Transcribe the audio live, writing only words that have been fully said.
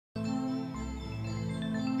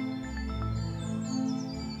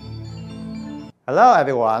Hello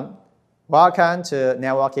everyone, welcome to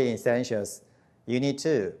Networking Essentials, Unit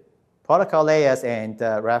 2, Protocol Layers and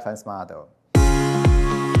Reference Model.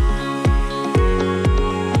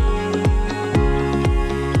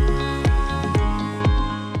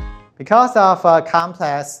 Because of a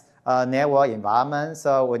complex network environment,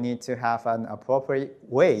 so we need to have an appropriate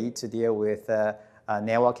way to deal with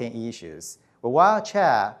networking issues. We will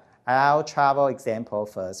check our travel example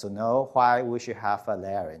first to know why we should have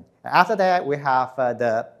layering. After that, we have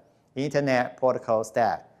the Internet Protocol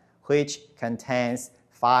stack, which contains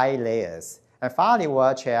 5 layers. And finally,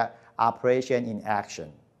 we'll check operation in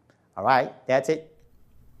action. All right, that's it.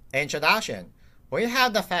 Introduction. We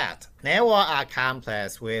have the fact networks are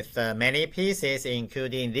complex with many pieces,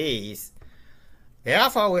 including these.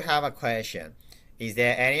 Therefore, we have a question. Is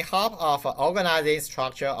there any hope of organizing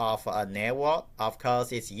structure of a network? Of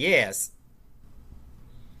course, it's yes.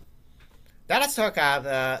 Let us look at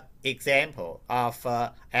the example of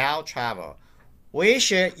air travel. We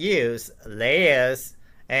should use layers,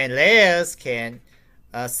 and layers can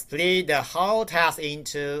split the whole task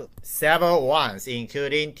into several ones,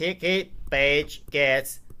 including ticket, page,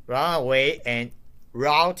 gates, runway, and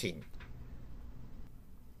routing.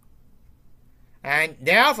 And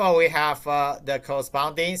therefore, we have the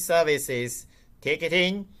corresponding services: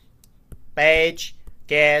 ticketing, page,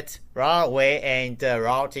 gate, runway, and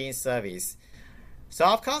routing service. So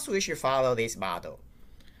of course, we should follow this model.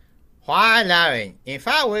 Why layering? In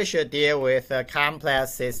fact, we should deal with a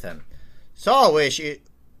complex system. So we should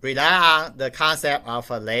rely on the concept of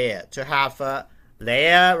a layer to have a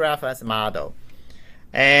layer reference model.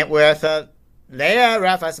 And with a layer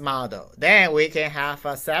reference model, then we can have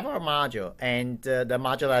a separate module, and the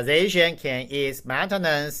modularization can ease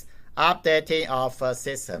maintenance, updating of a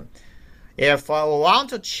system. If we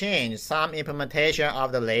want to change some implementation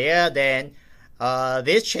of the layer, then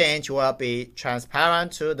this change will be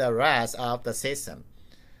transparent to the rest of the system.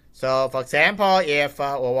 So for example, if we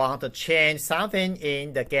want to change something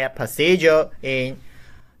in the gate procedure in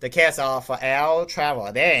the case of air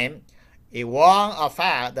travel, then it won't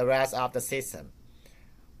affect the rest of the system.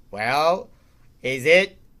 Well, is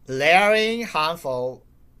it layering harmful?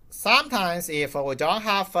 Sometimes if we don't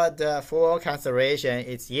have the full consideration,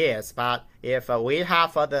 it's yes. But if we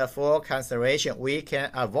have the full consideration, we can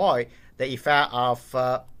avoid the effect of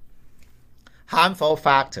harmful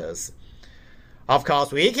factors. Of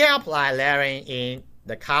course, we can apply layering in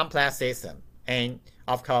the complex system. And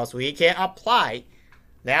of course, we can apply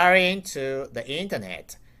layering to the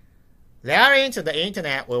Internet. Layering to the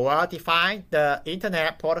Internet, we will define the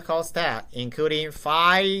Internet Protocol stack, including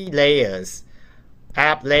 5 layers: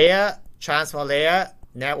 app layer, transport layer,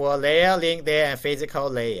 network layer, link layer, and physical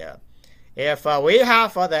layer. If we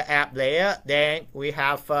have the app layer, then we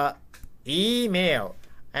have email,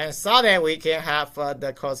 and so that we can have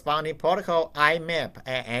the corresponding protocol IMAP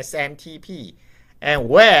and SMTP. And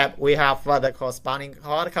web, we have the corresponding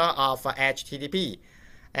protocol of HTTP.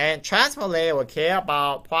 And transport layer will care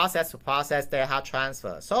about process-to-process data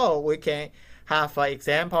transfer. So we can have an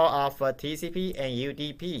example of TCP and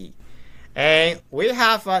UDP. And we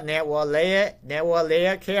have a network layer. Network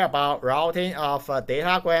layer care about routing of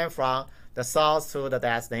datagram from the source to the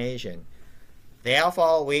destination.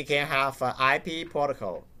 Therefore, we can have IP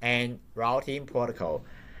protocol and routing protocol.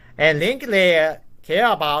 And link layer care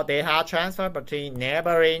about data transfer between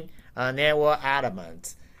neighboring network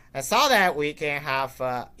elements. And so that we can have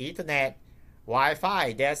Ethernet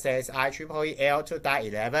Wi-Fi that says IEEE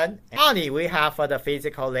L2.11. And finally, we have the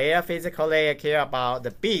physical layer. Physical layer care about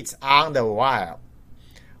the bits on the wire.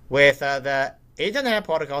 With the Internet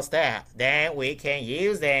Protocol stack, then we can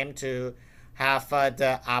use them to have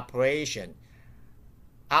the operation.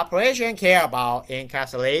 Operation care about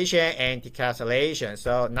encapsulation and decapsulation.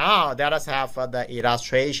 So now let us have the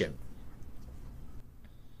illustration.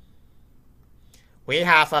 We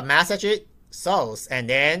have a message source, and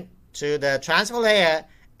then to the transport layer,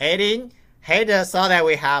 adding header so that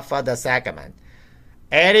we have the segment.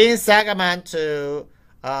 Adding segment to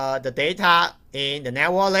the data in the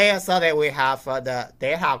network layer so that we have the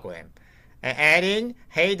datagram. And adding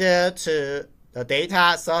header to the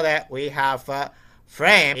data so that we have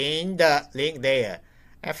frame in the link layer.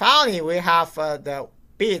 And finally, we have the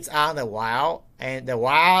bits on the wire, and the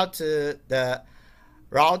wire to the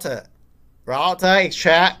router. Router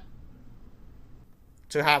extract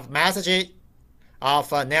to have message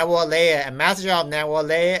of a network layer and message of network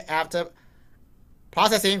layer after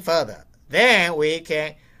processing further. Then we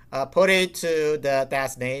can put it to the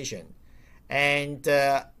destination. And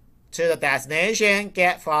to the destination,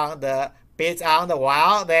 get from the bits on the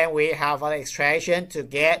wire, then we have an extraction to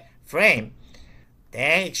get frame.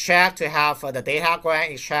 Then extract to have the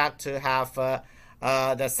datagram, extract to have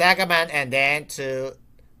the segment, and then to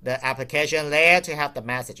the application layer to have the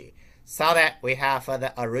messaging, so that we have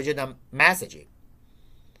the original messaging.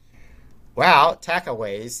 Well,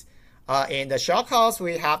 takeaways. In the short course,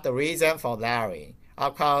 we have the reason for layering.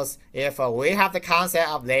 Of course, if we have the concept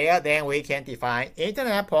of layer, then we can define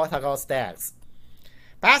Internet protocol stacks.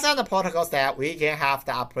 Based on the protocol stack, we can have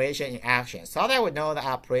the operation in action, so that we know the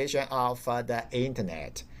operation of the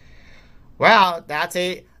Internet. Well, that's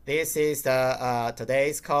it. This is the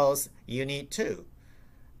today's course, Unit 2.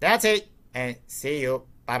 That's it, and see you.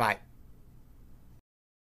 Bye-bye.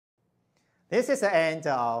 This is the end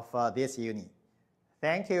of this unit.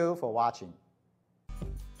 Thank you for watching.